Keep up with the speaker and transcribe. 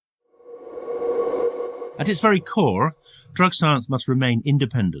At its very core, drug science must remain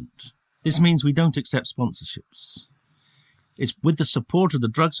independent. This means we don't accept sponsorships. It's with the support of the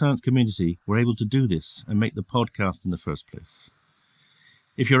drug science community we're able to do this and make the podcast in the first place.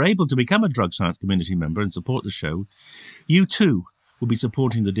 If you're able to become a drug science community member and support the show, you too will be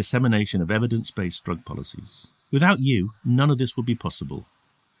supporting the dissemination of evidence-based drug policies. Without you, none of this would be possible.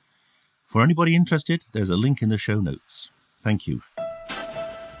 For anybody interested, there's a link in the show notes. Thank you.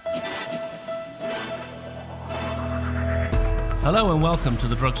 Hello and welcome to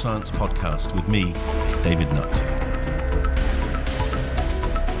the Drug Science Podcast with me, David Nutt.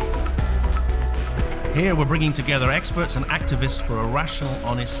 Here we're bringing together experts and activists for a rational,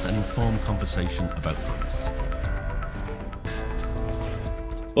 honest and informed conversation about drugs.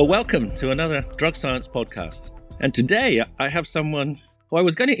 Well, welcome to another Drug Science Podcast. And today I have someone who I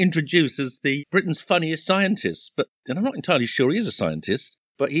was going to introduce as the Britain's funniest scientist, but I'm not entirely sure he is a scientist.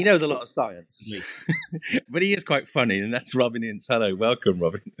 But he knows a lot of science. But he is quite funny, and that's Robin Ince. Hello, welcome,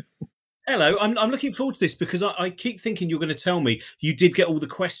 Robin. Hello, I'm looking forward to this because I keep thinking you're going to tell me you did get all the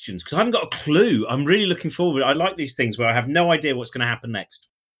questions because I haven't got a clue. I'm really looking forward. I like these things where I have no idea what's going to happen next.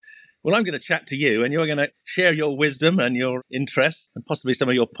 Well, I'm going to chat to you, and you're going to share your wisdom and your interests and possibly some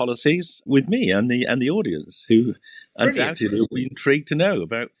of your policies with me and the audience, who undoubtedly will be intrigued to know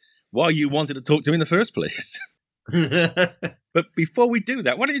about why you wanted to talk to me in the first place. But before we do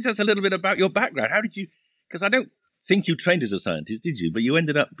that, why don't you tell us a little bit about your background? How did you, because I don't think you trained as a scientist, did you? But you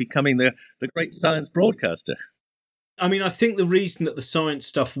ended up becoming the great science broadcaster. I mean, I think the reason that the science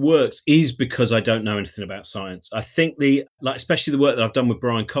stuff works is because I don't know anything about science. I think especially the work that I've done with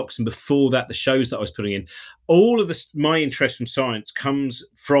Brian Cox and before that, the shows that I was putting in, all of my interest from science comes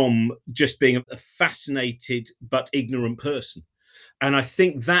from just being a fascinated but ignorant person. And I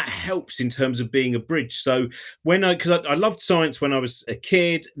think that helps in terms of being a bridge. So because I loved science when I was a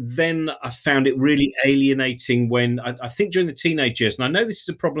kid, then I found it really alienating when I think during the teenage years, and I know this is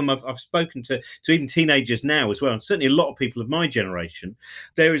a problem I've spoken to even teenagers now as well, and certainly a lot of people of my generation,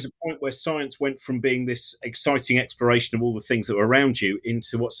 there is a point where science went from being this exciting exploration of all the things that were around you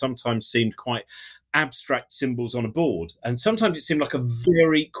into what sometimes seemed quite abstract symbols on a board. And sometimes it seemed like a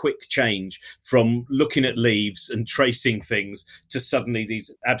very quick change from looking at leaves and tracing things to suddenly these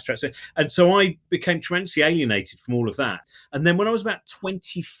abstracts. And so I became tremendously alienated from all of that. And then when I was about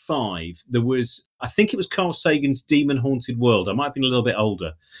 25, I think it was Carl Sagan's Demon Haunted World. I might have been a little bit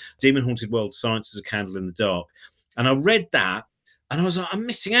older. Demon Haunted World, Science as a Candle in the Dark. And I read that and I was like, I'm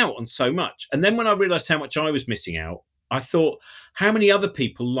missing out on so much. And then when I realized how much I was missing out, I thought, how many other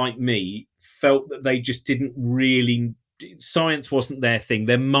people like me felt that they just didn't really, science wasn't their thing.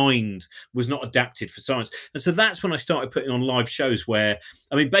 Their mind was not adapted for science. And so that's when I started putting on live shows where,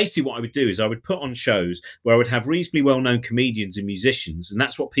 basically what I would do is I would put on shows where I would have reasonably well-known comedians and musicians, and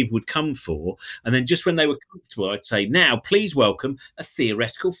that's what people would come for. And then just when they were comfortable, I'd say, now, please welcome a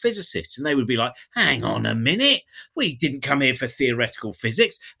theoretical physicist. And they would be like, hang on a minute, we didn't come here for theoretical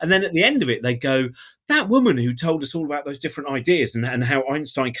physics. And then at the end of it, they go, that woman who told us all about those different ideas and how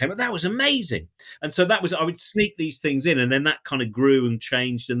Einstein came up, that was amazing. And so I would sneak these things in, and then that kind of grew and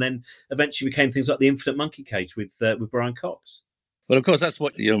changed, and then eventually became things like the Infinite Monkey Cage with Brian Cox. Well, of course, that's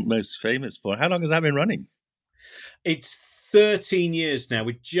what you're most famous for. How long has that been running? It's 13 years now.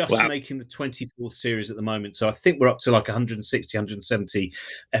 We're just making the 24th series at the moment. So I think we're up to like 160, 170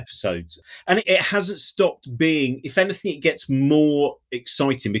 episodes. And it hasn't stopped being, if anything, it gets more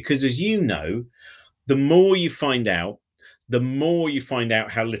exciting because, as you know, the more you find out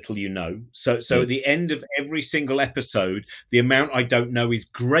how little you know. So yes. At the end of every single episode, the amount I don't know is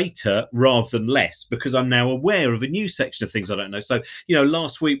greater rather than less because I'm now aware of a new section of things I don't know. So,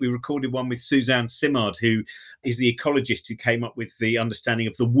 last week we recorded one with Suzanne Simard, who is the ecologist who came up with the understanding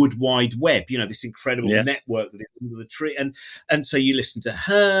of the Wood Wide Web, this incredible network that is under the tree. And so you listen to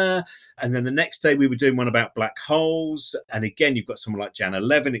her. And then the next day we were doing one about black holes. And again, you've got someone like Jan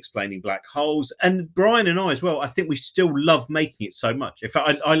Levin explaining black holes. And Brian and I as well, I think we still love making it so much. In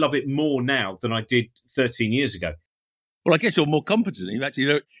fact, I love it more now than I did 13 years ago. Well, I guess you're more competent. You've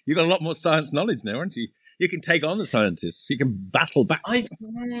actually, you've got a lot more science knowledge now, aren't you? You can take on the scientists. You can battle back. I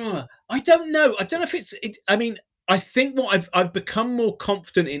don't know. I don't know if it's. I think what I've become more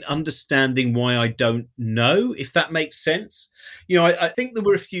confident in understanding why I don't know, if that makes sense. I think there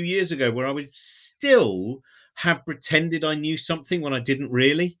were a few years ago where I would still have pretended I knew something when I didn't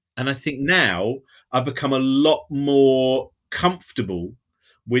really. And I think now I've become a lot more comfortable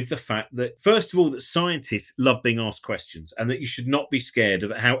with the fact that, first of all, that scientists love being asked questions and that you should not be scared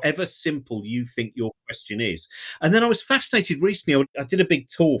of it, however simple you think your question is. And then I was fascinated recently. I did a big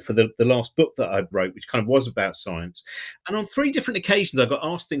tour for the last book that I wrote, which kind of was about science. And on 3 different occasions, I got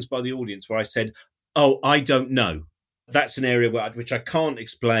asked things by the audience where I said, Oh, I don't know. That's an area which I can't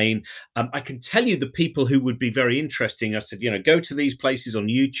explain. I can tell you the people who would be very interesting. I said, go to these places on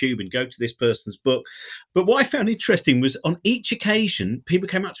YouTube and go to this person's book. But what I found interesting was on each occasion, people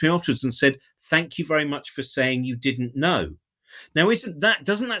came up to me afterwards and said, "Thank you very much for saying you didn't know." Now,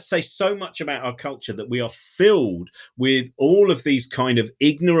 doesn't that say so much about our culture that we are filled with all of these kind of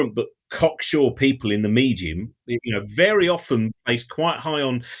ignorant but cocksure people in the medium, very often placed quite high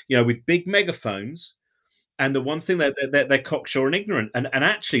on, with big megaphones, and the one thing they're cocksure and ignorant. And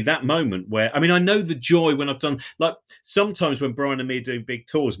actually that moment where, I mean, I know the joy when I've done, like, sometimes when Brian and me are doing big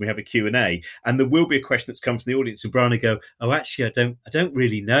tours and we have a Q&A, and there will be a question that's come from the audience, and Brian will go, "Oh, actually, I don't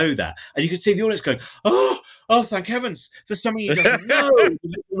really know that." And you can see the audience going, oh, thank heavens, there's something he doesn't know.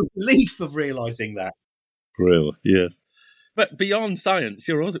 The relief of realizing that. Real, yes. But beyond science,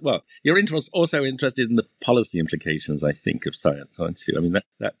 you're also interested in the policy implications, I think, of science, aren't you? I mean,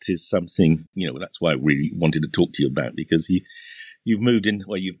 that is something, that's why I really wanted to talk to you about, because you've moved in,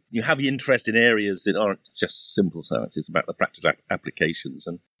 well, you have the interest in areas that aren't just simple science. It's about the practical applications.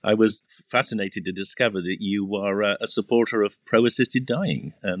 And I was fascinated to discover that you are a supporter of pro-assisted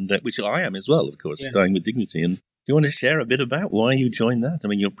dying, and which I am as well, of course, Yeah. Dying with Dignity. And do you want to share a bit about why you joined that? I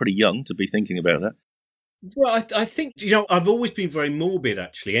mean, you're pretty young to be thinking about that. Well, I think, I've always been very morbid,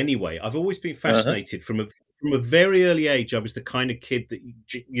 actually, anyway. I've always been fascinated from a very early age. I was the kind of kid that,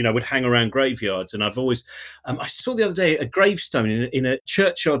 would hang around graveyards. And I've always, I saw the other day a gravestone in a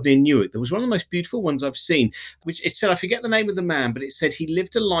churchyard near Newark. There was one of the most beautiful ones I've seen, which it said, I forget the name of the man, but it said he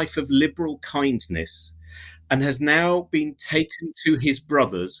lived a life of liberal kindness and has now been taken to his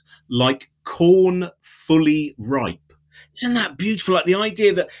brothers like corn fully ripe. Isn't that beautiful? Like the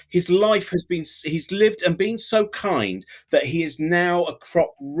idea that his life he's lived and been so kind that he is now a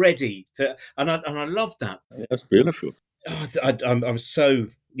crop ready to, and I love that. That's beautiful. Oh, I'm so,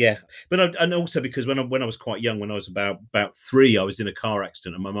 yeah, and also because when I was quite young, when I was about 3, I was in a car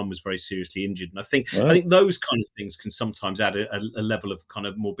accident and my mum was very seriously injured, and I think those kind of things can sometimes add a level of kind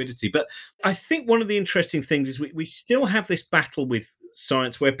of morbidity. But I think one of the interesting things is we still have this battle with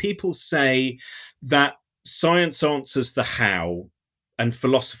science where people say that science answers the how and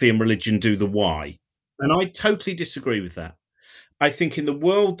philosophy and religion do the why. And I totally disagree with that. I think in the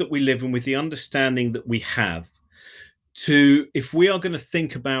world that we live in, with the understanding that we have, if we are going to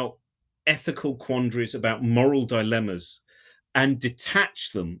think about ethical quandaries, about moral dilemmas, and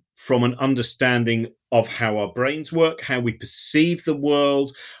detach them from an understanding of how our brains work, how we perceive the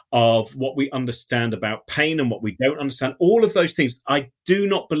world, of what we understand about pain and what we don't understand, all of those things, I do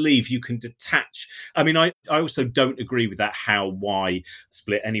not believe you can detach. I mean, I also don't agree with that how-why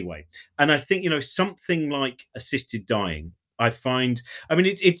split anyway. And I think, something like assisted dying, I find, I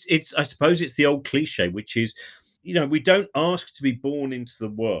mean, it's I suppose it's the old cliche, which is, we don't ask to be born into the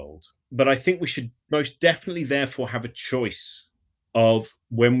world, but I think we should most definitely therefore have a choice of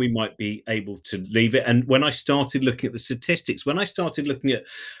when we might be able to leave it. And when I started looking at the statistics, when I started looking at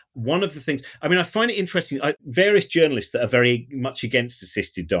one of the things, I mean, I find it interesting. Various journalists that are very much against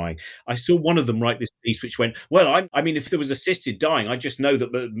assisted dying, I saw one of them write this piece which went, well, I mean, if there was assisted dying, I just know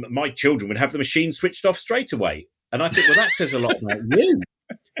that my children would have the machine switched off straight away. And I think, well, that says a lot about you.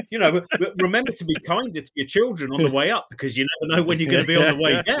 Remember to be kinder to your children on the way up, because you never know when you're going to be on the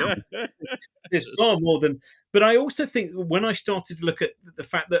way down. There's far more than. But I also think when I started to look at the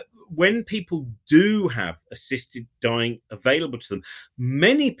fact that when people do have assisted dying available to them,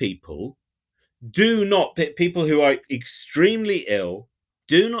 many people people who are extremely ill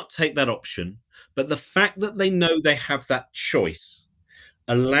do not take that option. But the fact that they know they have that choice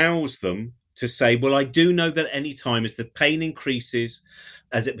allows them to say, well, I do know that any time as the pain increases,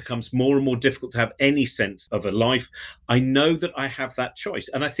 as it becomes more and more difficult to have any sense of a life, I know that I have that choice.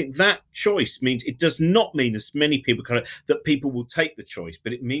 And I think that choice means, it does not mean, as many people that people will take the choice,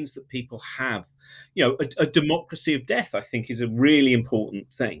 but it means that people have, a democracy of death, I think, is a really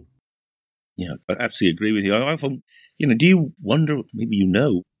important thing. Yeah, I absolutely agree with you. I often, do you wonder, maybe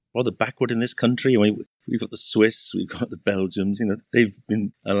rather backward in this country? I mean, we've got the Swiss, we've got the Belgians, they've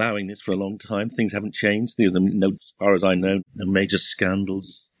been allowing this for a long time. Things haven't changed. There's as far as I know, no major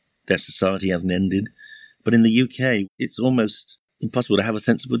scandals. Their society hasn't ended. But in the UK, it's almost impossible to have a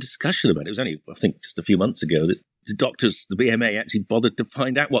sensible discussion about it. It was only, I think, just a few months ago that the doctors, the BMA, actually bothered to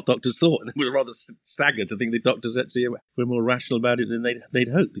find out what doctors thought. And they were rather staggered to think the doctors actually were more rational about it than they'd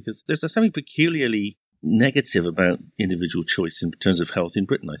hoped, because there's something peculiarly negative about individual choice in terms of health in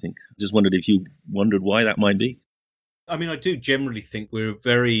Britain, I think. Just wondered if you wondered why that might be. I mean, I do generally think we're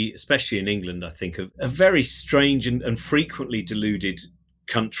especially in England, I think, a very strange and frequently deluded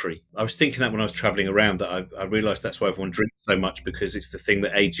country. I was thinking that when I was traveling around, that I realized that's why everyone drinks so much, because it's the thing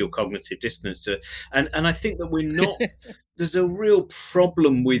that aids your cognitive dissonance. And I think that we're not, there's a real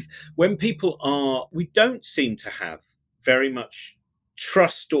problem with when people are, we don't seem to have very much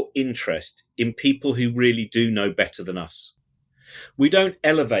trust or interest in people who really do know better than us. We don't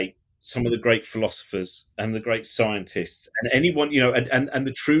elevate some of the great philosophers and the great scientists and anyone, and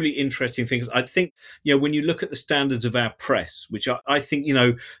the truly interesting things. I think, when you look at the standards of our press, which I think,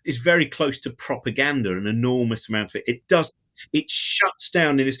 is very close to propaganda, an enormous amount of it shuts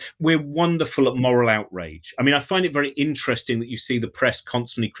down in this. We're wonderful at moral outrage. I mean, I find it very interesting that you see the press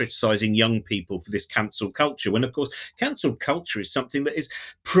constantly criticizing young people for this cancel culture, when, of course, cancel culture is something that is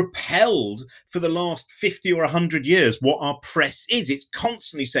propelled for the last 50 or 100 years what our press is. It's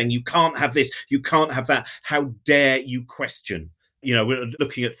constantly saying, you can't have this, you can't have that. How dare you question? We're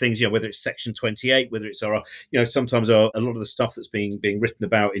looking at things, whether it's Section 28, whether it's our, sometimes a lot of the stuff that's being written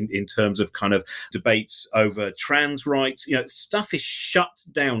about in terms of kind of debates over trans rights, stuff is shut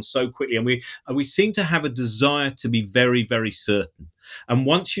down so quickly. And we seem to have a desire to be very, very certain. And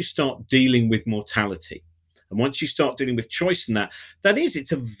once you start dealing with mortality, and once you start dealing with choice in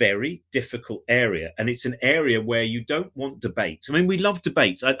it's a very difficult area. And it's an area where you don't want debates. I mean, we love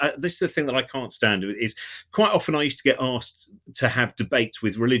debates. This is the thing that I can't stand, is quite often I used to get asked to have debates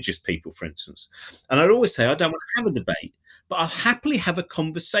with religious people, for instance. And I'd always say, I don't want to have a debate, but I'll happily have a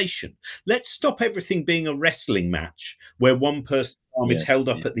conversation. Let's stop everything being a wrestling match where one person's arm is held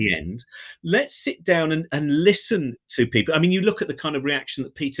up at the end. Let's sit down and listen to people. I mean, you look at the kind of reaction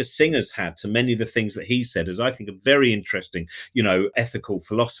that Peter Singer's had to many of the things that he said, as I think a very interesting, ethical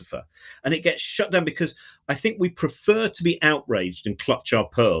philosopher. And it gets shut down because I think we prefer to be outraged and clutch our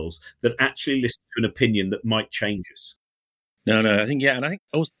pearls than actually listen to an opinion that might change us. No, I think, and I think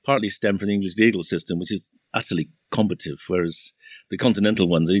also partly stem from the English legal system, which is utterly combative, whereas the continental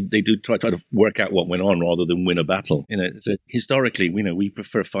ones, they do try to work out what went on rather than win a battle. So historically, we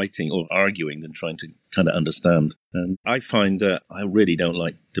prefer fighting or arguing than trying to understand. And I find I really don't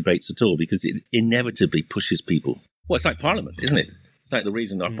like debates at all, because it inevitably pushes people. Well, it's like Parliament, isn't it? It's like the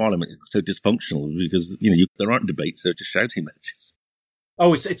reason our Parliament is so dysfunctional, because, there aren't debates, they're just shouting matches.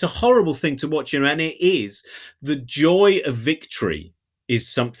 Oh, it's a horrible thing to watch, and it is. The joy of victory is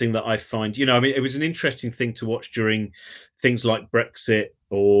something that I find, it was an interesting thing to watch during things like Brexit,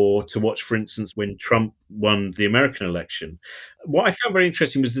 or to watch, for instance, when Trump won the American election. What I found very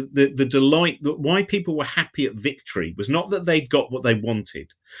interesting was the delight, that why people were happy at victory was not that they'd got what they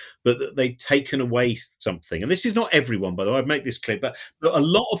wanted, but that they'd taken away something. And this is not everyone, by the way, I'd make this clear, but a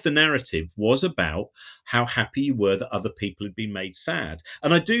lot of the narrative was about how happy you were that other people had been made sad.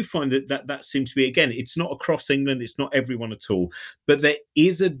 And I do find that seems to be, again, it's not across England, it's not everyone at all, but there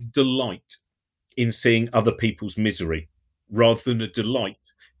is a delight in seeing other people's misery, rather than a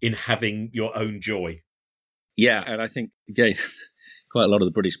delight in having your own joy. Yeah, and I think, again, quite a lot of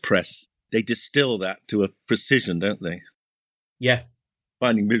the British press, they distill that to a precision, don't they? Yeah.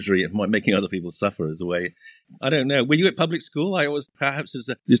 Finding misery and making other people suffer is a way. I don't know. Were you at public school? I always, perhaps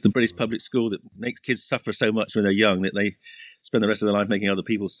it's the British public school that makes kids suffer so much when they're young that they spend the rest of their life making other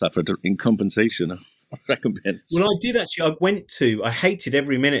people suffer in compensation or recompense. Well, I did actually. I hated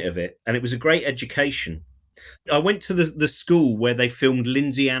every minute of it, and it was a great education. I went to the school where they filmed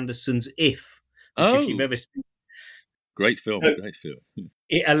Lindsay Anderson's If if you've ever seen. Great film.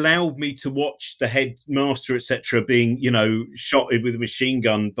 It allowed me to watch the headmaster, etc., being, shot with a machine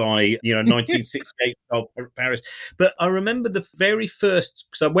gun by, 1968 Paris. But I remember the very first,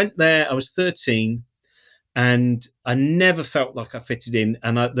 because I went there, I was 13, and I never felt like I fitted in.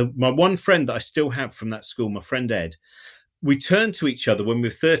 And my one friend that I still have from that school, my friend Ed, we turned to each other when we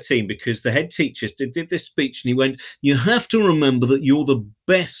were 13, because the head teacher did this speech, and he went, "You have to remember that you're the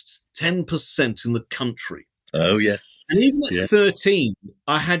best 10% in the country." Oh, yes. And even at 13,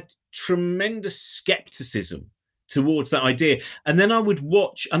 I had tremendous skepticism towards that idea. And then I would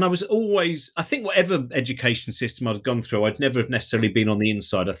watch, and I was always, I think whatever education system I'd gone through, I'd never have necessarily been on the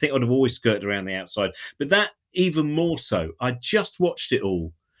inside. I think I'd have always skirted around the outside. But that even more so, I just watched it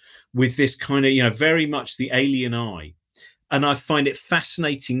all with this kind of, very much the alien eye. And I find it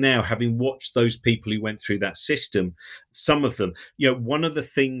fascinating now, having watched those people who went through that system, some of them, one of the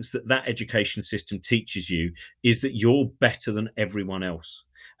things that education system teaches you is that you're better than everyone else.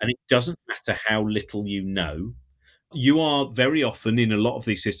 And it doesn't matter how little you know. You are very often, in a lot of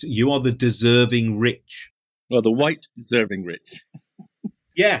these systems, you are the deserving rich. Well, the white deserving rich.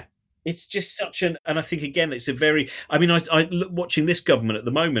 Yeah. It's just such and I think, again, it's I look watching this government at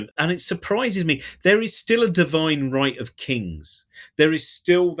the moment, and it surprises me. There is still a divine right of kings. There is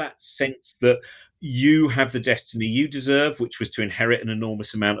still that sense that you have the destiny you deserve, which was to inherit an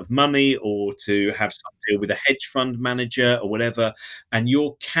enormous amount of money or to have some deal with a hedge fund manager or whatever, and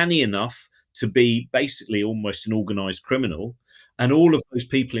you're canny enough to be basically almost an organized criminal, and all of those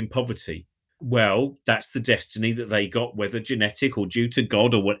people in poverty. Well, that's the destiny that they got, whether genetic or due to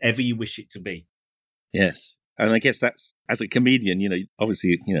God or whatever you wish it to be. Yes. And I guess that's, as a comedian,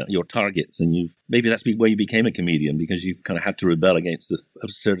 obviously, your targets, and maybe that's where you became a comedian, because you kind of had to rebel against the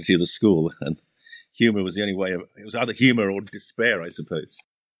absurdity of the school, and humor was the only way. It was either humor or despair, I suppose.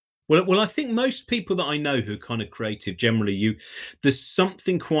 Well, I think most people that I know who are kind of creative, generally, there's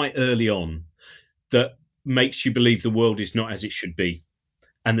something quite early on that makes you believe the world is not as it should be,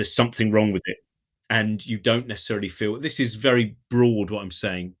 and there's something wrong with it. And you don't necessarily feel, this is very broad what I'm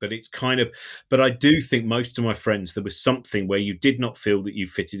saying, but it's kind of, but I do think most of my friends, there was something where you did not feel that you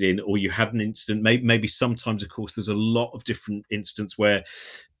fitted in, or you had an incident. Maybe sometimes, of course, there's a lot of different instances where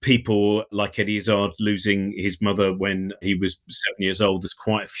people like Eddie Izzard losing his mother when he was 7 years old. There's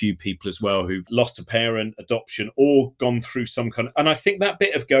quite a few people as well who've lost a parent, adoption, or gone through some kind of, and I think that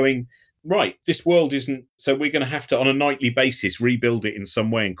bit of going, right, this world isn't, so we're going to have to on a nightly basis rebuild it in some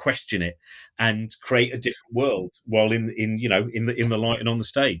way and question it and create a different world while in the light and on the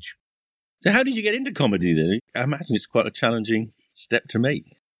stage. So how did you get into comedy then? I imagine it's quite a challenging step to make.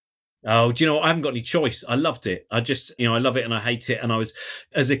 Oh, do you know what? I haven't got any choice. I loved it. I just, I love it and I hate it. And I was,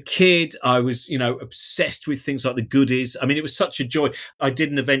 as a kid, I was, obsessed with things like the goodies. I mean, it was such a joy. I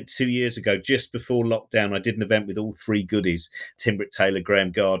did an event 2 years ago, just before lockdown. I did an event with all three goodies: Tim Britt Taylor,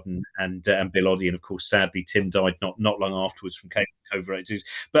 Graham Garden, and Bill Oddie. And of course, sadly, Tim died not long afterwards from COVID disease.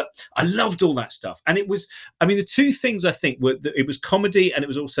 But I loved all that stuff. And it was, the two things I think were that it was comedy, and it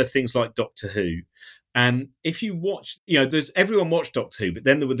was also things like Doctor Who. And if you watch, everyone watched Doctor Who, but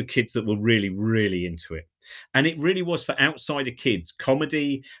then there were the kids that were really, really into it. And it really was for outsider kids.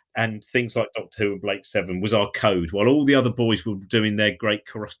 Comedy and things like Doctor Who and Blake Seven was our code, while all the other boys were doing their great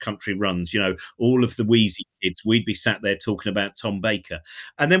cross-country runs. All of the Wheezy kids, we'd be sat there talking about Tom Baker.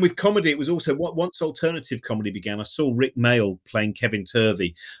 And then with comedy, it was also, once alternative comedy began, I saw Rick Mayall playing Kevin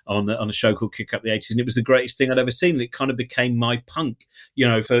Turvey on a show called Kick Up the 80s, and it was the greatest thing I'd ever seen. And it kind of became my punk.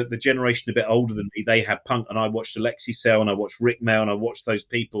 For the generation a bit older than me, they had punk, and I watched Alexi Sell, and I watched Rick Mayall, and I watched those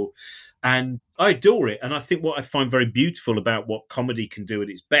people. And I adore it. And I think what I find very beautiful about what comedy can do at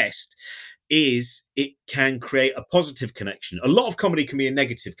its best is it can create a positive connection. A lot of comedy can be a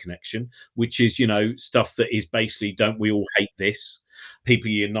negative connection, which is, stuff that is basically, don't we all hate this? People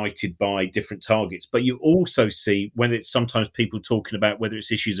united by different targets. But you also see when it's sometimes people talking about whether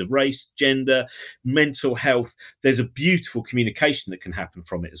it's issues of race, gender, mental health, there's a beautiful communication that can happen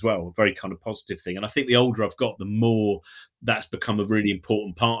from it as well, a very kind of positive thing. And I think the older I've got, the more that's become a really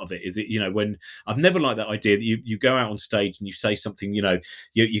important part of it. Is it, when I've never liked that idea that you go out on stage and you say something,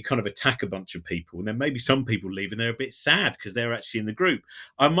 you kind of attack a bunch of people, and then maybe some people leave and they're a bit sad because they're actually in the group.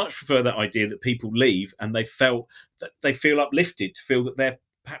 I much prefer that idea that people leave and they feel uplifted, to feel that they're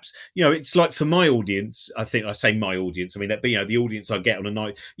perhaps, it's like for my audience, I think I say my audience, but the audience I get on a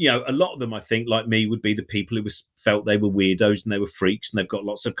night, a lot of them, I think, like me, would be the people who felt they were weirdos and they were freaks, and they've got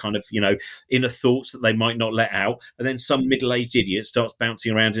lots of kind of, inner thoughts that they might not let out. And then some middle-aged idiot starts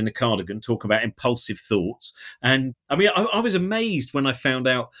bouncing around in a cardigan talking about impulsive thoughts. And I was amazed when I found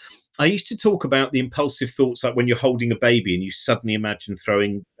out. I used to talk about the impulsive thoughts, like when you're holding a baby and you suddenly imagine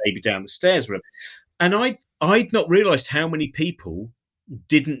throwing the baby down the stairs. And I'd not realised how many people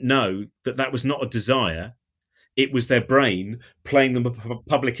didn't know that was not a desire. It was their brain playing them a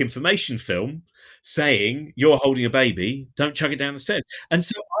public information film saying, you're holding a baby, don't chuck it down the stairs. And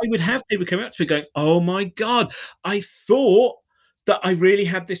so I would have people come up to me going, oh my God, I thought that I really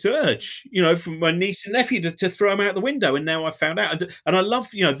had this urge, from my niece and nephew to throw them out the window. And now I found out. And I love,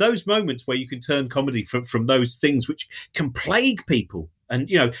 those moments where you can turn comedy from those things which can plague people. And,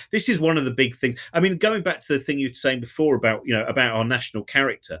 this is one of the big things. Going back to the thing you were saying before about our national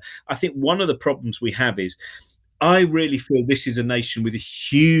character, I think one of the problems we have is I really feel this is a nation with a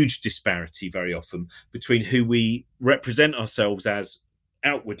huge disparity very often between who we represent ourselves as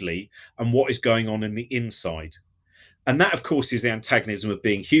outwardly and what is going on in the inside. And that, of course, is the antagonism of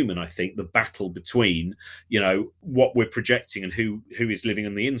being human, I think, the battle between, what we're projecting and who is living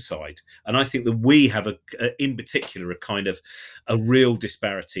on the inside. And I think that we have, in particular, a kind of a real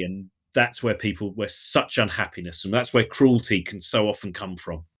disparity. And that's where such unhappiness, and that's where cruelty can so often come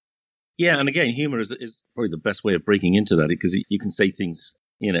from. Yeah, and again, humour is probably the best way of breaking into that, because you can say things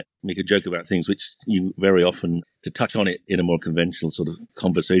in it, make a joke about things which you very often, to touch on it in a more conventional sort of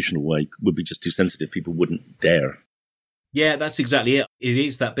conversational way, would be just too sensitive. People wouldn't dare. Yeah, that's exactly it. It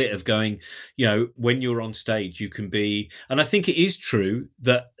is that bit of going, when you're on stage, you can be, and I think it is true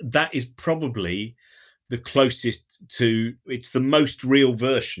that that is probably the closest to, it's the most real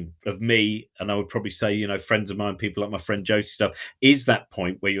version of me. And I would probably say, friends of mine, people like my friend Josie stuff, is that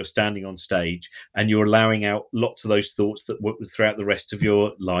point where you're standing on stage and you're allowing out lots of those thoughts that throughout the rest of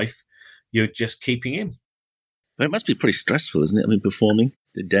your life, you're just keeping in. But it must be pretty stressful, isn't it? I mean, performing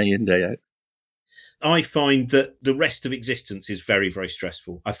day in, day out. I find that the rest of existence is very, very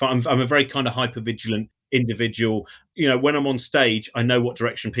stressful. I find I'm a very kind of hyper vigilant individual. When I'm on stage, I know what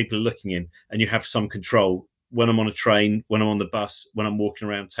direction people are looking in, and you have some control. When I'm on a train, when I'm on the bus, when I'm walking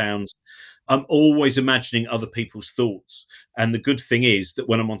around towns, I'm always imagining other people's thoughts. And the good thing is that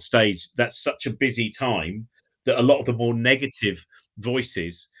when I'm on stage, that's such a busy time that a lot of the more negative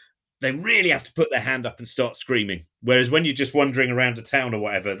voices, they really have to put their hand up and start screaming. Whereas when you're just wandering around a town or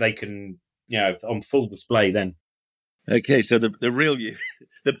whatever, they can, on full display then. Okay, so the real you,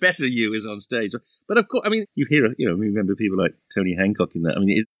 the better you is on stage. But of course, I mean, you hear, we remember people like Tony Hancock in that. I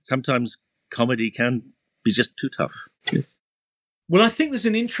mean, sometimes comedy can be just too tough. Yes. Well, I think there's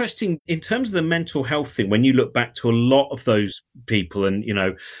an interesting, in terms of the mental health thing, when you look back to a lot of those people and,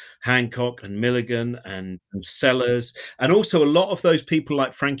 Hancock and Milligan and Sellers, and also a lot of those people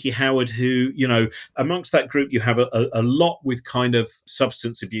like Frankie Howard, who, amongst that group, you have a lot with kind of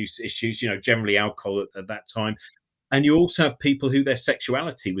substance abuse issues, generally alcohol at that time. And you also have people who their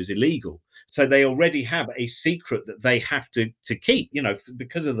sexuality was illegal. So they already have a secret that they have to keep,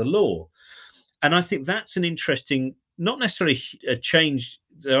 because of the law. And I think that's an interesting, not necessarily a change.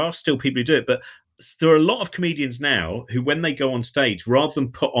 There are still people who do it, but there are a lot of comedians now who, when they go on stage, rather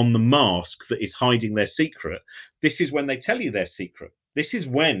than put on the mask that is hiding their secret, this is when they tell you their secret. This is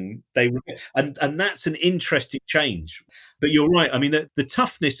when they, and that's an interesting change. But you're right. I mean, the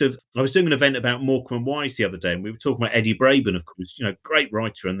toughness of, I was doing an event about Morecambe and Wise the other day, and we were talking about Eddie Braben, of course, great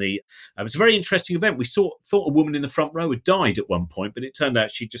writer. And it was a very interesting event. We thought a woman in the front row had died at one point, but it turned out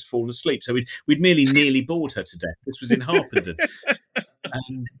she'd just fallen asleep. So we'd merely nearly bored her to death. This was in Harpenden.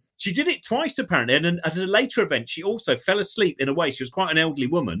 And she did it twice, apparently. And at a later event, she also fell asleep in a way. She was quite an elderly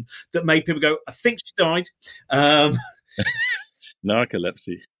woman that made people go, I think she died.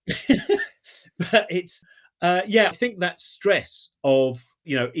 Narcolepsy. But it's, I think that stress of,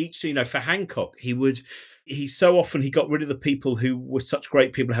 each, for Hancock, he so often, he got rid of the people who were such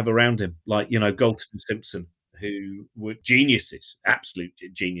great people to have around him, like, Galton and Simpson, who were geniuses, absolute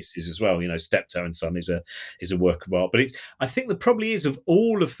geniuses as well. Steptoe and Son is a work of art. But I think there probably is, of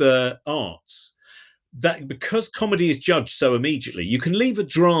all of the arts, that because comedy is judged so immediately, you can leave a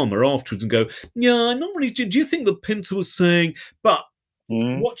drama afterwards and go, yeah, I'm not really, do you think that Pinter was saying, but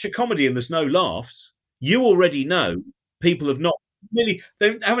watch a comedy and there's no laughs, you already know people have not really,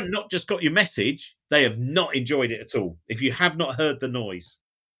 they haven't not just got your message, they have not enjoyed it at all, if you have not heard the noise.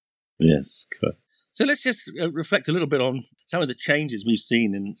 Yes, correct. So let's just reflect a little bit on some of the changes we've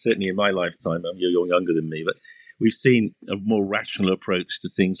seen, certainly in my lifetime. You're younger than me, but we've seen a more rational approach to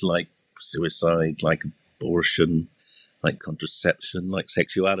things like suicide, like abortion, like contraception, like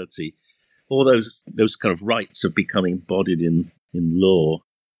sexuality. All those kind of rights have become embodied in law.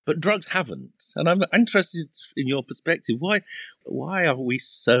 But drugs haven't. And I'm interested in your perspective. Why are we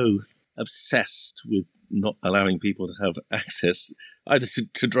so obsessed with not allowing people to have access either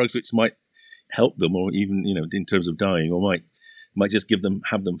to drugs which might help them, or even, in terms of dying, or might just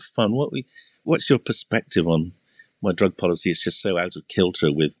have them fun? What's your perspective on why drug policy is just so out of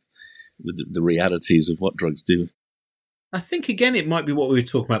kilter with the realities of what drugs do? I think, again, it might be what we were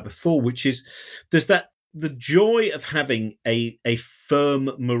talking about before, which is there's the joy of having a firm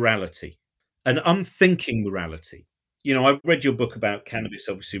morality, an unthinking morality. I read your book about cannabis,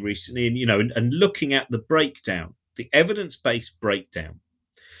 obviously, recently, and, and looking at the breakdown, the evidence-based breakdown.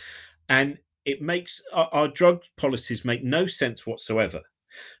 And it makes our drug policies make no sense whatsoever.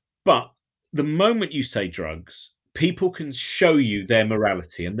 But the moment you say drugs, people can show you their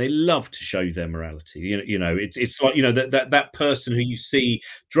morality, and they love to show you their morality. It's like, that person who you see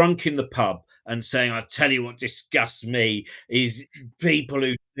drunk in the pub and saying, I tell you what disgusts me is people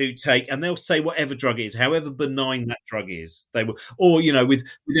who take, and they'll say whatever drug it is, however benign that drug is. They will, or, with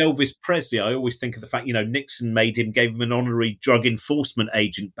Elvis Presley, I always think of the fact, Nixon gave him an honorary drug enforcement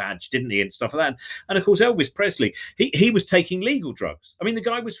agent badge, didn't he? And stuff like that. And of course, Elvis Presley, he was taking legal drugs. I mean, the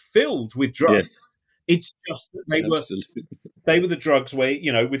guy was filled with drugs. Yes. It's just that they were the drugs where,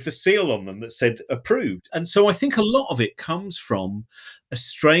 with the seal on them that said approved. And so I think a lot of it comes from a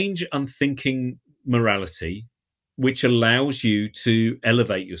strange, unthinking morality, which allows you to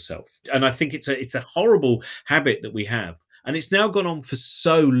elevate yourself. And I think it's a horrible habit that we have. And it's now gone on for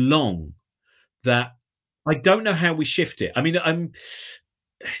so long that I don't know how we shift it. I mean,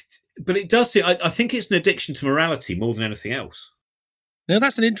 but it does. I think it's an addiction to morality more than anything else. No,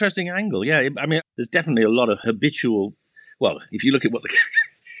 that's an interesting angle. Yeah, I mean, there's definitely a lot of habitual. Well, if you look at what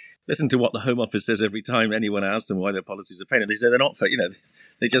listen to what the Home Office says every time anyone asks them why their policies are failing, they say they're not.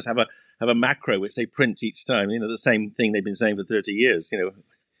 They just have a macro which they print each time. The same thing they've been saying for 30 years.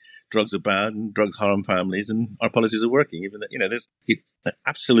 Drugs are bad and drugs harm families, and our policies are working. Even there's it's an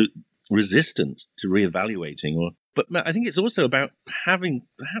absolute resistance to reevaluating. But I think it's also about having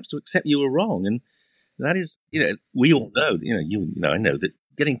perhaps to accept you were wrong, and that is, we all know, I know that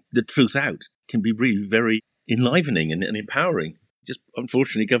getting the truth out can be really very enlivening and empowering. Just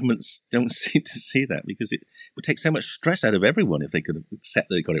unfortunately, governments don't seem to see that, because it would take so much stress out of everyone if they could accept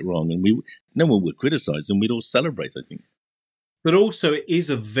they got it wrong, and no one would criticize them. We'd all celebrate, I think. But also, it is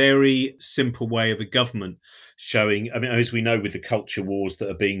a very simple way of a government showing. I mean, as we know, with the culture wars that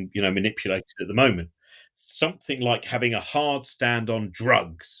are being, manipulated at the moment, something like having a hard stand on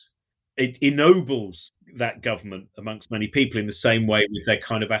drugs, it ennobles that government amongst many people in the same way with their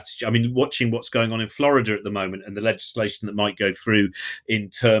kind of attitude. I mean, watching what's going on in Florida at the moment and the legislation that might go through in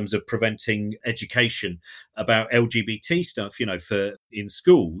terms of preventing education about LGBT stuff, for in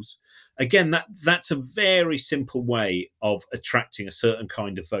schools. Again, that's a very simple way of attracting a certain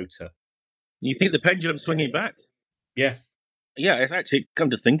kind of voter. You think the pendulum's swinging back? Yeah. Yeah, it's actually, come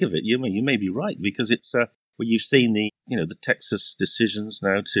to think of it, you may be right, because it's you've seen the Texas decisions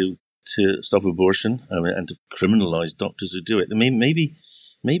now to stop abortion, and to criminalize doctors who do it. I mean,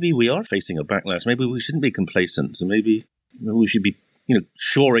 maybe we are facing a backlash. Maybe we shouldn't be complacent. So maybe we should be,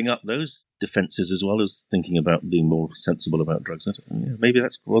 shoring up those defenses as well as thinking about being more sensible about drugs. Maybe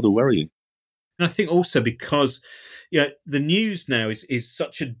that's rather worrying. And I think also because, the news now is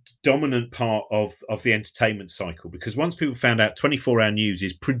such a dominant part of the entertainment cycle, because once people found out 24-hour news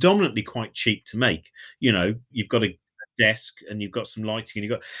is predominantly quite cheap to make, you've got a desk and you've got some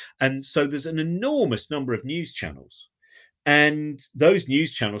lighting and so there's an enormous number of news channels, and those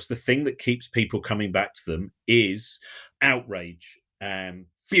news channels, the thing that keeps people coming back to them is outrage and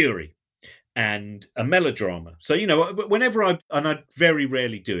fury and a melodrama. So, whenever I very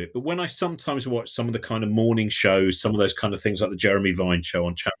rarely do it, but when I sometimes watch some of the kind of morning shows, some of those kind of things like the Jeremy Vine show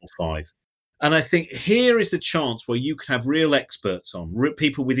on Channel 5, and I think here is the chance where you can have real experts on,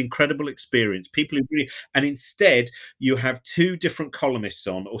 people with incredible experience, people who really, and instead you have two different columnists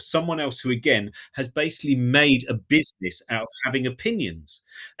on, or someone else who, again, has basically made a business out of having opinions.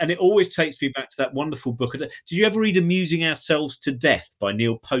 And it always takes me back to that wonderful book. Did you ever read Amusing Ourselves to Death by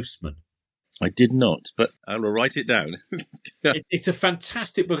Neil Postman? I did not, but I will write it down. It's a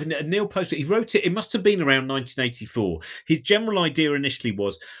fantastic book. And Neil Postman, he wrote it, it must have been around 1984. His general idea initially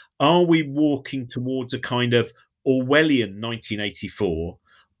was, are we walking towards a kind of Orwellian 1984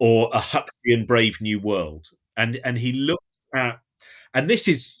 or a Huxleyan Brave New World? And he looked at, and this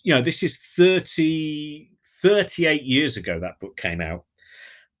is 38 years ago that book came out.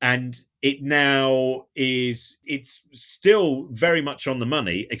 And it now it's still very much on the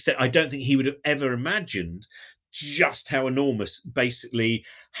money, except I don't think he would have ever imagined just how enormous, basically,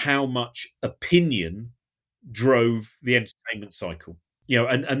 how much opinion drove the entertainment cycle.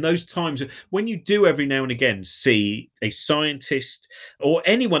 And those times when you do every now and again see a scientist or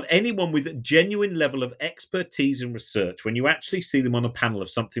anyone with a genuine level of expertise and research, when you actually see them on a panel of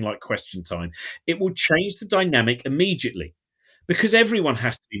something like Question Time, it will change the dynamic immediately. Because everyone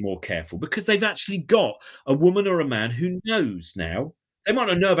has to be more careful, because they've actually got a woman or a man who knows now. They might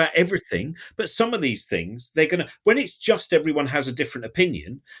not know about everything, but some of these things, they're going to, when it's just everyone has a different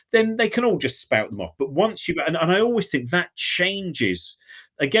opinion, then they can all just spout them off. But once and I always think that changes.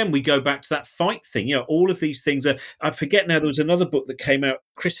 Again, we go back to that fight thing. All of these things are, I forget now, there was another book that came out.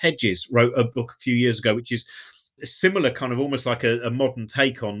 Chris Hedges wrote a book a few years ago, which is a similar kind of almost like a modern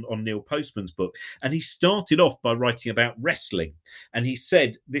take on Neil Postman's book. And he started off by writing about wrestling. And he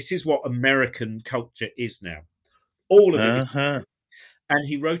said, this is what American culture is now. All of it is. And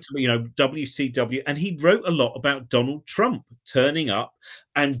he wrote, WCW, and he wrote a lot about Donald Trump turning up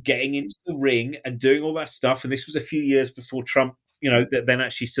and getting into the ring and doing all that stuff. And this was a few years before Trump, then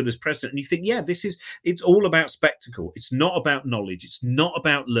actually stood as president. And you think, it's all about spectacle. It's not about knowledge. It's not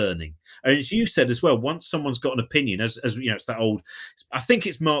about learning. And as you said as well, once someone's got an opinion, as it's that old, I think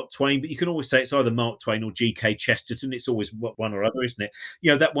it's Mark Twain, but you can always say it's either Mark Twain or G.K. Chesterton. It's always one or other, isn't it?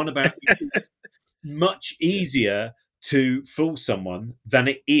 That one about it's much easier to fool someone than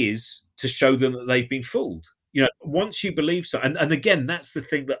it is to show them that they've been fooled. Once you believe so, and again, that's the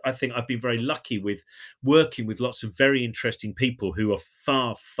thing that I think I've been very lucky with, working with lots of very interesting people who are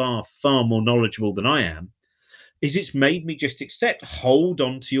far, far, far more knowledgeable than I am. is it's made me just hold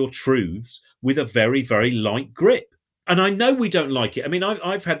on to your truths with a very, very light grip. And I know we don't like it. I mean,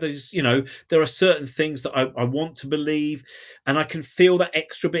 I've had those, there are certain things that I want to believe, and I can feel that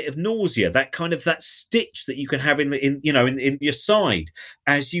extra bit of nausea, that stitch that you can have in your side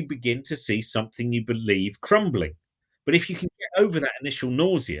as you begin to see something you believe crumbling. But if you can get over that initial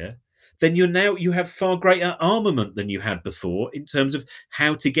nausea, then you have far greater armament than you had before in terms of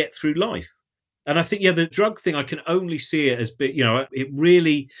how to get through life. And I think, the drug thing, I can only see it as,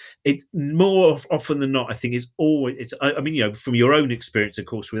 it more often than not, I think I mean, from your own experience, of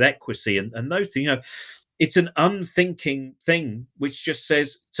course, with equity and those things, it's an unthinking thing, which just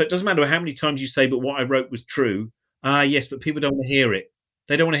says, so it doesn't matter how many times you say, but what I wrote was true. Ah, yes, but people don't want to hear it.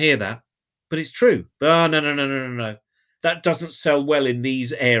 They don't want to hear that, but it's true. No, no, no, no, no, no. That doesn't sell well in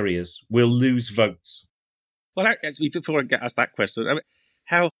these areas. We'll lose votes. Well, actually, before I get asked that question, I mean,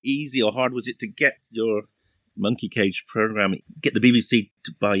 how easy or hard was it to get your Monkey Cage program, get the BBC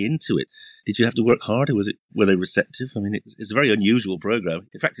to buy into it? Did you have to work harder? Were they receptive? I mean, it's a very unusual program.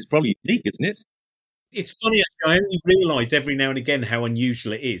 In fact, it's probably unique, isn't it? It's funny, actually. I only realise every now and again how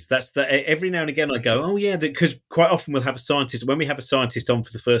unusual it is. Every now and again I go, oh yeah, because quite often we'll have a scientist, when we have a scientist on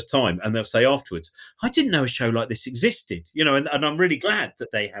for the first time, and they'll say afterwards, I didn't know a show like this existed, and I'm really glad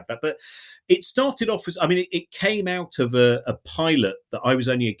that they have that. But it started off as, I mean, it came out of a pilot that I was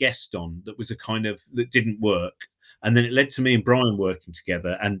only a guest on that was that didn't work. And then it led to me and Brian working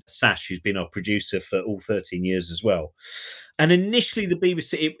together, and Sash, who's been our producer for all 13 years as well. And initially, the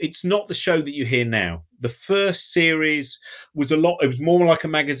BBC, it's not the show that you hear now. The first series it was more like a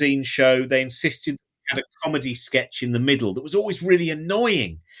magazine show. They insisted they had a comedy sketch in the middle that was always really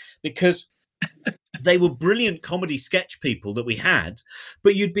annoying because they were brilliant comedy sketch people that we had,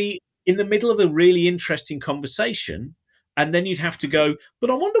 but you'd be in the middle of a really interesting conversation. And then you'd have to go, but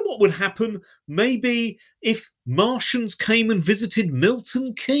I wonder what would happen maybe if Martians came and visited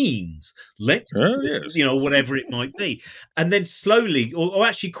Milton Keynes. Yes. Whatever it might be. And then slowly, or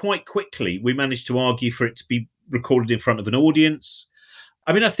actually quite quickly, we managed to argue for it to be recorded in front of an audience.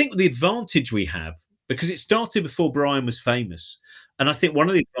 I mean, I think the advantage we have, because it started before Brian was famous, and I think one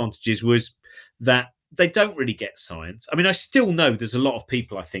of the advantages was that they don't really get science. I mean, I still know there's a lot of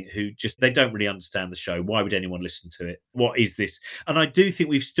people, I think, who they don't really understand the show. Why would anyone listen to it? What is this? And I do think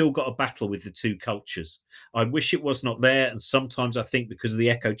we've still got a battle with the two cultures. I wish it was not there. And sometimes I think because of the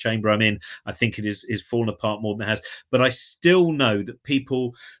echo chamber I'm in, I think it is fallen apart more than it has. But I still know that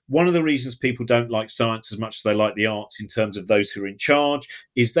one of the reasons people don't like science as much as they like the arts in terms of those who are in charge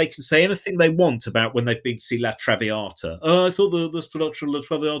is they can say anything they want about when they've been to see La Traviata. Oh, I thought this production of La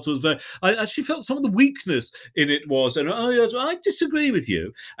Traviata was I actually felt some of the weakness in it was, and I disagree with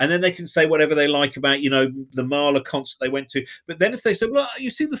you. And then they can say whatever they like about, the Mahler concert they went to. But then if they say, well, you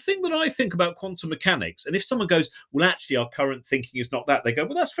see, the thing that I think about quantum mechanics, and if someone goes, well, actually, our current thinking is not that, they go,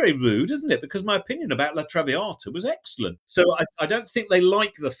 well, that's very rude, isn't it? Because my opinion about La Traviata was excellent. So I don't think they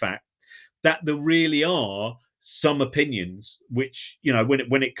like the fact that there really are some opinions which,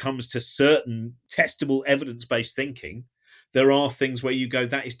 when it comes to certain testable evidence-based thinking, there are things where you go,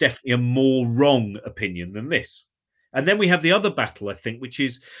 that is definitely a more wrong opinion than this. And then we have the other battle, I think, which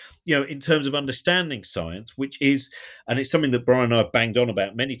is, in terms of understanding science, which is, and it's something that Brian and I have banged on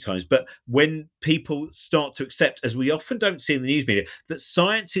about many times, but when people start to accept, as we often don't see in the news media, that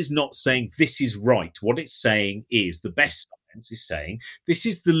science is not saying this is right. What it's saying is the best science is saying this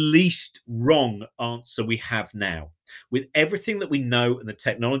is the least wrong answer we have now. With everything that we know and the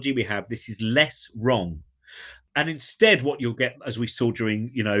technology we have, this is less wrong. And instead, what you'll get, as we saw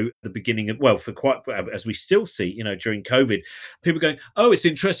during, the beginning of, as we still see, during COVID, people going, oh, it's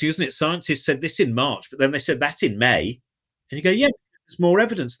interesting, isn't it? Scientists said this in March, but then they said that in May. And you go, yeah, there's more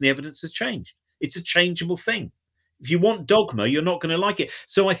evidence and the evidence has changed. It's a changeable thing. If you want dogma, you're not going to like it.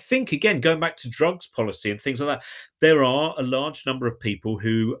 So I think, again, going back to drugs policy and things like that, there are a large number of people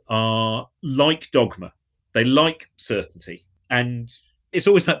who are like dogma. They like certainty. And it's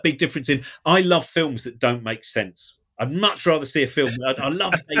always that big difference in, I love films that don't make sense. I'd much rather see a film. I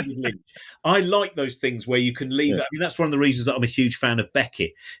love David Lynch. I like those things where you can leave. Yeah. I mean, that's one of the reasons that I'm a huge fan of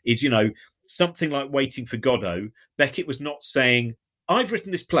Beckett is, something like Waiting for Godot. Beckett was not saying, I've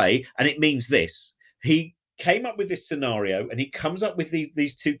written this play and it means this. He came up with this scenario and he comes up with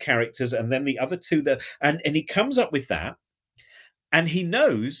these two characters and then the other two and he comes up with that. And he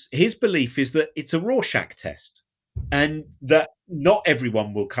knows, his belief is that it's a Rorschach test. And that not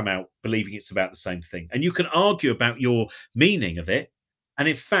everyone will come out believing it's about the same thing. And you can argue about your meaning of it. And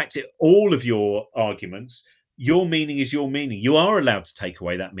in fact, all of your arguments, your meaning is your meaning. You are allowed to take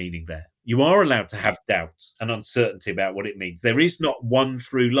away that meaning there. You are allowed to have doubts and uncertainty about what it means. There is not one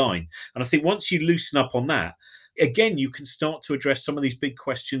through line. And I think once you loosen up on that, again, you can start to address some of these big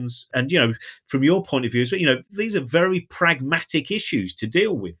questions. And, from your point of view, these are very pragmatic issues to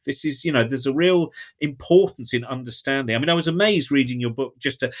deal with. This is, there's a real importance in understanding. I mean, I was amazed reading your book,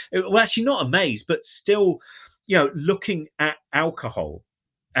 actually not amazed, but still, looking at alcohol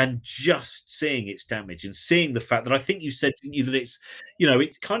and just seeing its damage and seeing the fact that I think you said, didn't you, that it's,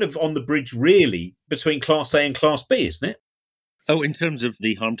 it's kind of on the bridge really between Class A and Class B, isn't it? Oh, in terms of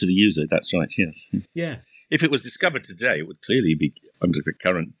the harm to the user, that's right, yes. Yeah. If it was discovered today, it would clearly be, under the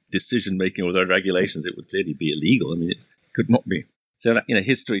current decision-making or the regulations, it would clearly be illegal. I mean, it could not be. So that,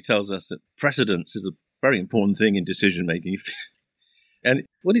 history tells us that precedence is a very important thing in decision-making. And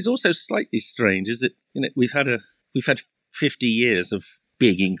what is also slightly strange is that, we've had 50 years of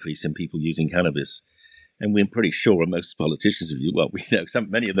big increase in people using cannabis. And we're pretty sure most politicians, we know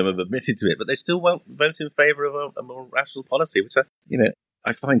many of them have admitted to it, but they still won't vote in favour of a more rational policy, which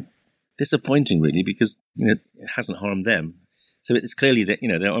I find disappointing, really, because it hasn't harmed them. So it's clearly that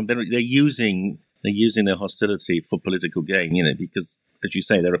they're using their hostility for political gain, because, as you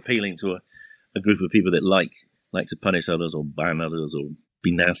say, they're appealing to a group of people that like to punish others or ban others or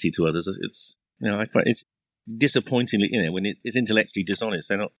be nasty to others. It's I find it's disappointingly when it's intellectually dishonest.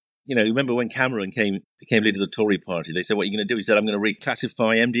 They're not. Remember when Cameron became leader of the Tory party, they said, what are you going to do? He said, I'm going to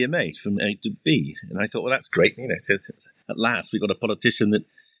reclassify MDMA from A to B. And I thought, well, that's great. So at last, we've got a politician that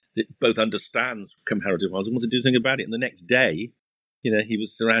both understands comparative violence and wants to do something about it. And the next day, he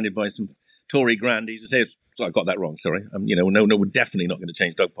was surrounded by some Tory grandees who said, I got that wrong, sorry. No, we're definitely not going to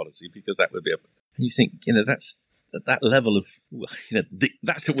change drug policy because that would be and you think, that's at that level of,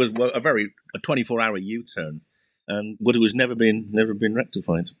 that's a 24-hour U-turn. And what was never been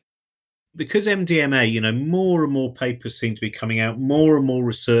rectified. Because MDMA, more and more papers seem to be coming out, more and more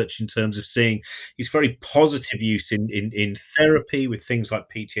research in terms of seeing its very positive use in therapy with things like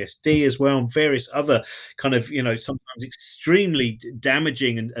PTSD as well, and various other kind of, sometimes extremely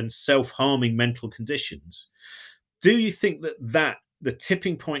damaging and self-harming mental conditions. Do you think that the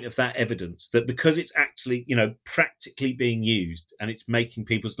tipping point of that evidence, that because it's actually, practically being used and it's making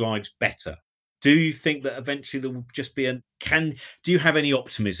people's lives better, do you think that eventually there will just be do you have any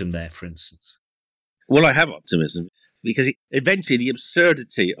optimism there, for instance? Well, I have optimism because eventually the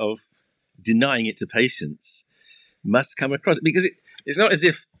absurdity of denying it to patients must come across, because it's not as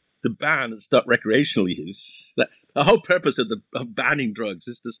if the ban has stopped recreational use. The whole purpose of banning drugs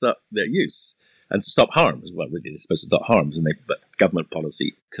is to stop their use and to stop harm as well. Really, they're supposed to stop harms, but government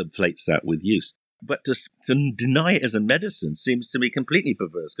policy conflates that with use. But to deny it as a medicine seems to me completely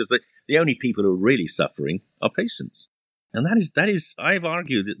perverse, because the only people who are really suffering are patients. And that is I've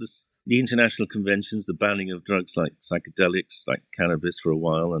argued that the international conventions, the banning of drugs like psychedelics, like cannabis for a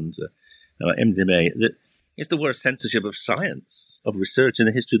while, and MDMA, that it's the worst censorship of science, of research in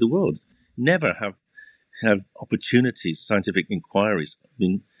the history of the world. Never have opportunities, scientific inquiries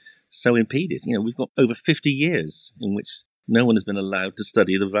been so impeded. We've got over 50 years in which no one has been allowed to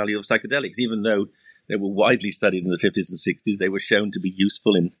study the value of psychedelics, even though they were widely studied in the 50s and 60s. They were shown to be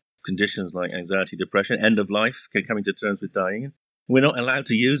useful in conditions like anxiety, depression, end of life, coming to terms with dying. We're not allowed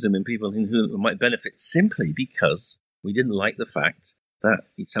to use them in people who might benefit simply because we didn't like the fact that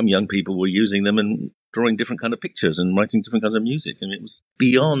some young people were using them and drawing different kind of pictures and writing different kinds of music. And it was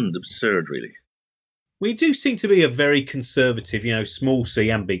beyond absurd, really. We do seem to be a very conservative, small c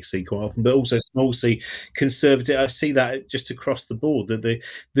and big C quite often, but also small c conservative. I see that just across the board, the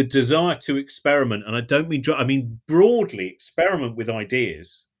desire to experiment, and I don't mean broadly experiment with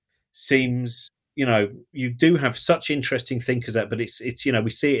ideas seems, you do have such interesting thinkers out, but it's we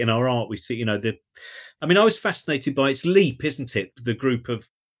see it in our art. We see, I was fascinated by its LEAP, isn't it? The group of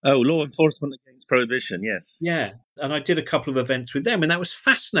Law Enforcement Against Prohibition, yes. Yeah, and I did a couple of events with them, and that was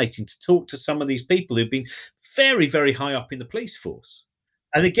fascinating to talk to some of these people who've been very, very high up in the police force.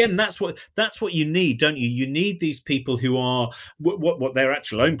 And again, that's what you need, don't you? You need these people who are what their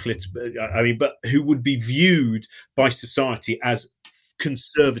actual own but who would be viewed by society as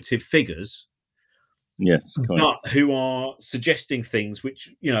conservative figures. Yes, correct. But who are suggesting things which,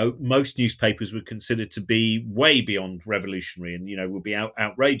 most newspapers would consider to be way beyond revolutionary and, would be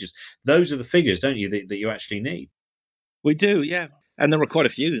outrageous. Those are the figures, don't you, that you actually need? We do, yeah. And there are quite a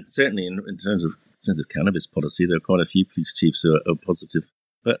few, certainly in terms of cannabis policy, there are quite a few police chiefs who are positive.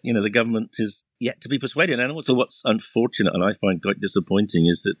 But, the government is yet to be persuaded. And also what's unfortunate, and I find quite disappointing,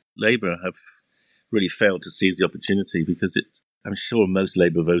 is that Labour have really failed to seize the opportunity, because I'm sure most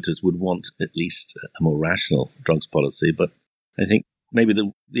Labour voters would want at least a more rational drugs policy. But I think maybe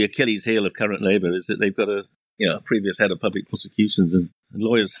the Achilles heel of current Labour is that they've got a previous head of public prosecutions and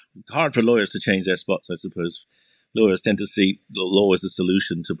lawyers. Hard for lawyers to change their spots, I suppose, lawyers tend to see the law as the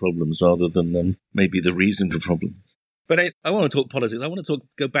solution to problems rather than maybe the reason for problems. But I want to talk politics. I want to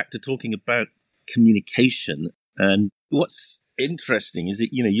go back to talking about communication. And what's interesting is that,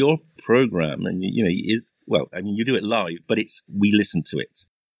 your program, and, is, well, I mean, you do it live, but we listen to it.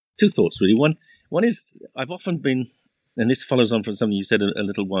 Two thoughts, really. One is, I've often been, and this follows on from something you said a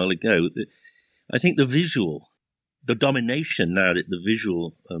little while ago, that I think the domination now that the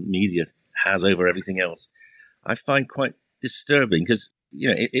visual media has over everything else, I find quite disturbing, because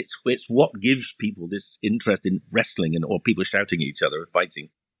it's what gives people this interest in wrestling or people shouting at each other or fighting.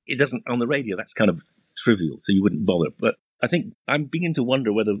 It doesn't on the radio. That's kind of trivial, so you wouldn't bother. But I think I'm beginning to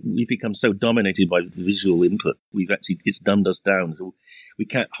wonder whether we've become so dominated by visual input, it's dumbed us down. So we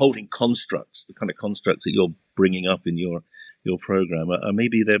can't holding constructs, the kind of constructs that you're bringing up in your program,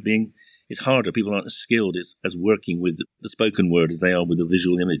 maybe it's harder. People aren't as skilled as working with the spoken word as they are with the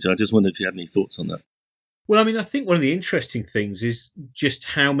visual image. I just wonder if you had any thoughts on that. Well, I mean, I think one of the interesting things is just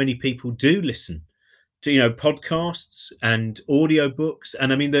how many people do listen to, podcasts and audiobooks.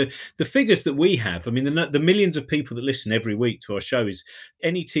 And I mean, the figures that we have, I mean, the millions of people that listen every week to our show, is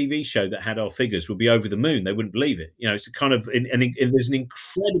any TV show that had our figures would be over the moon. They wouldn't believe it. It's a kind of, and there's an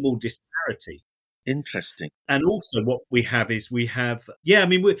incredible disparity. Interesting. And also what we have is we have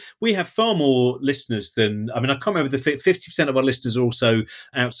far more listeners than, I mean, I can't remember, 50% of our listeners are also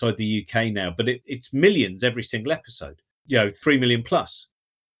outside the UK now, but it's millions every single episode, 3 million plus.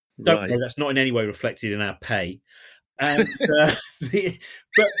 Don't worry, that's not in any way reflected in our pay. And, but in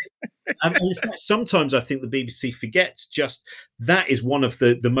fact, sometimes I think the BBC forgets just that is one of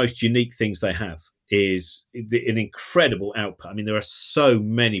the most unique things they have, is an incredible output. I mean, there are so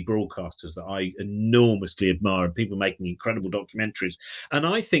many broadcasters that I enormously admire, and people making incredible documentaries. And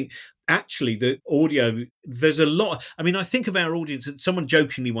I think actually the audio, there's a lot. I mean, I think of our audience, someone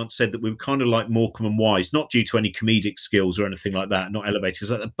jokingly once said that we were kind of like Morecambe and Wise, not due to any comedic skills or anything like that, not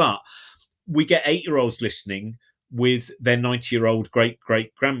elevators like that, but we get 8-year-olds listening with their 90-year-old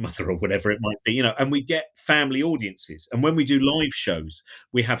great-great-grandmother or whatever it might be, and we get family audiences. And when we do live shows,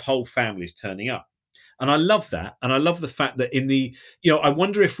 we have whole families turning up. And I love that. And I love the fact that I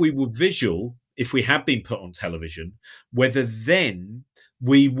wonder if we were visual, if we had been put on television, whether then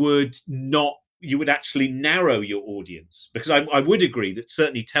you would actually narrow your audience. Because I would agree that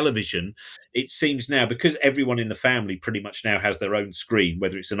certainly television, it seems now, because everyone in the family pretty much now has their own screen,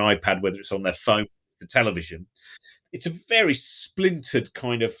 whether it's an iPad, whether it's on their phone, the television, it's a very splintered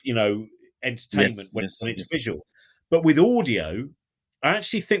kind of, entertainment when it's visual. But with audio, I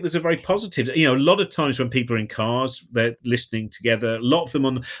actually think there's a very positive, a lot of times when people are in cars, they're listening together, a lot of them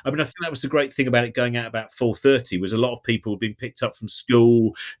I think that was the great thing about it going out about 4:30, was a lot of people being picked up from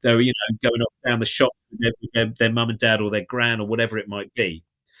school. They were, going up down the shop with their mum and dad or their gran or whatever it might be.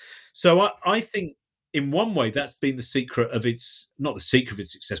 So I think in one way that's been the secret of not the secret of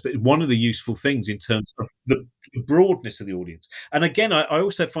its success, but one of the useful things in terms of the broadness of the audience. And again, I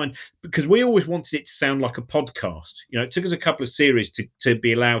also find, because we always wanted it to sound like a podcast, it took us a couple of series to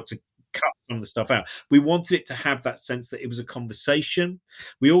be allowed to cut some of the stuff out. We wanted it to have that sense that it was a conversation.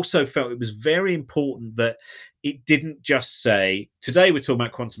 We also felt it was very important that it didn't just say, today we're talking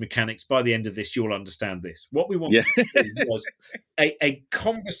about quantum mechanics, by the end of this you'll understand this. What we wanted to do was a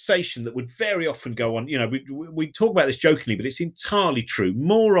conversation that would very often go on. We talk about this jokingly, but it's entirely true.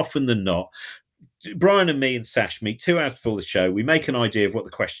 More often than not, Brian and me and Sash meet 2 hours before the show. We make an idea of what the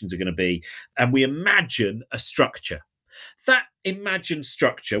questions are going to be, and we imagine a structure. That imagined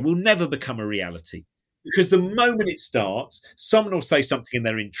structure will never become a reality, because the moment it starts, someone will say something in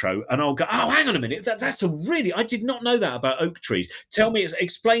their intro and I'll go, oh, hang on a minute, I did not know that about oak trees.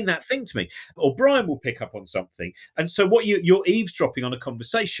 Explain that thing to me. Or Brian will pick up on something. And so you're eavesdropping on a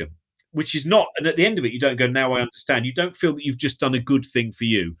conversation, which is not, and at the end of it, you don't go, now I understand. You don't feel that you've just done a good thing for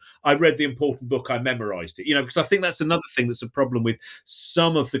you. I read the important book, I memorized it, because I think that's another thing that's a problem with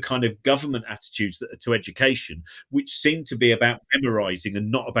some of the kind of government attitudes to education, which seem to be about memorizing and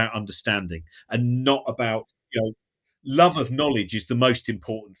not about understanding, and not about, love of knowledge is the most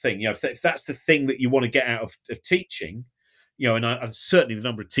important thing. If that's the thing that you want to get out of teaching, and certainly the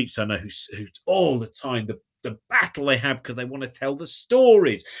number of teachers I know who all the time, the battle they have, because they want to tell the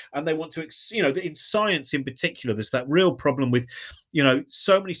stories and they want to, in science in particular, there's that real problem with,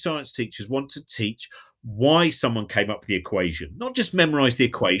 so many science teachers want to teach why someone came up with the equation, not just memorize the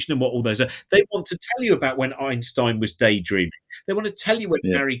equation and what all those are. They want to tell you about when Einstein was daydreaming. They want to tell you when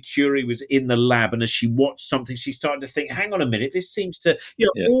Marie Curie was in the lab, and as she watched something, she started to think, hang on a minute, this seems to,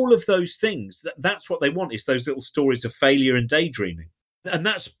 all of those things. That's what they want, is those little stories of failure and daydreaming. And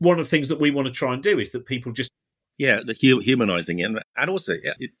that's one of the things that we want to try and do, is that people just... Yeah, the humanizing it. And also,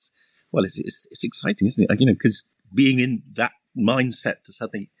 it's exciting, isn't it? Because being in that mindset to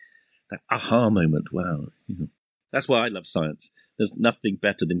suddenly, that aha moment, wow. That's why I love science. There's nothing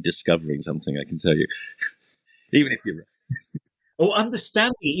better than discovering something, I can tell you. Even if you're... Or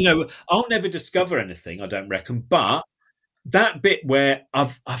understanding, I'll never discover anything, I don't reckon, but that bit where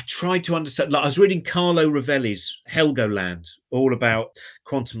I've tried to understand, like I was reading Carlo Rovelli's Helgoland, all about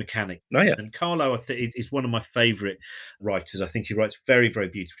quantum mechanics. Oh, yeah. And Carlo, I think, is one of my favourite writers. I think he writes very, very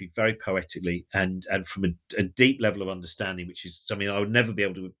beautifully, very poetically, and from a deep level of understanding, which is something I would never be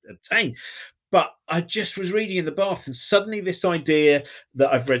able to obtain. But I just was reading in the bath, and suddenly this idea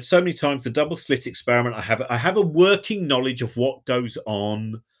that I've read so many times, the double slit experiment, I have a working knowledge of what goes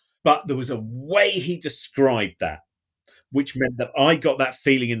on, but there was a way he described that, which meant that I got that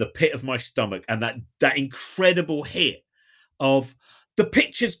feeling in the pit of my stomach, and that incredible hit of the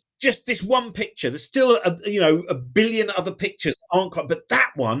pictures, just this one picture. There's still a billion other pictures that aren't quite, but that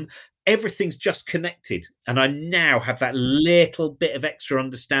one, everything's just connected. And I now have that little bit of extra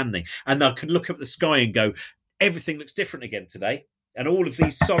understanding. And I could look up the sky and go, everything looks different again today. And all of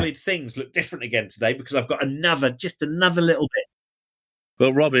these solid things look different again today because I've got just another little bit.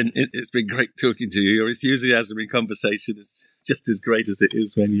 Well, Robin, it's been great talking to you. Your enthusiasm in conversation is just as great as it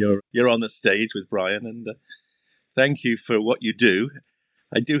is when you're on the stage with Brian. And thank you for what you do.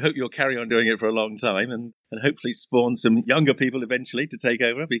 I do hope you'll carry on doing it for a long time and hopefully spawn some younger people eventually to take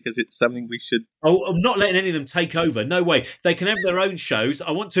over, because it's something we should... Oh, I'm not letting any of them take over. No way. They can have their own shows.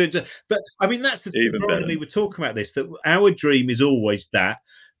 I want to... But, I mean, that's the thing. Brian and me were talking about this, that our dream is always that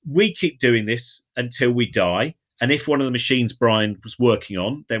we keep doing this until we die. And if one of the machines Brian was working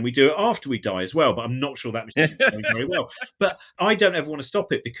on, then we do it after we die as well. But I'm not sure that machine is going very well. But I don't ever want to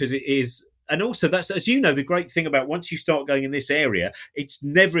stop it, because it is... And also, that's, as you know, the great thing about once you start going in this area, it's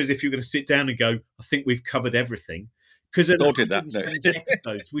never as if you're going to sit down and go, I think we've covered everything. Because at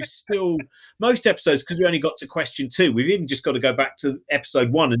episodes, we still, most episodes, because we only got to question 2, we've even just got to go back to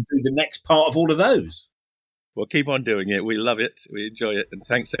episode 1 and do the next part of all of those. Well, keep on doing it. We love it. We enjoy it. And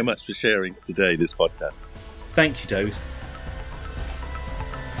thanks so much for sharing today, this podcast. Thank you, David.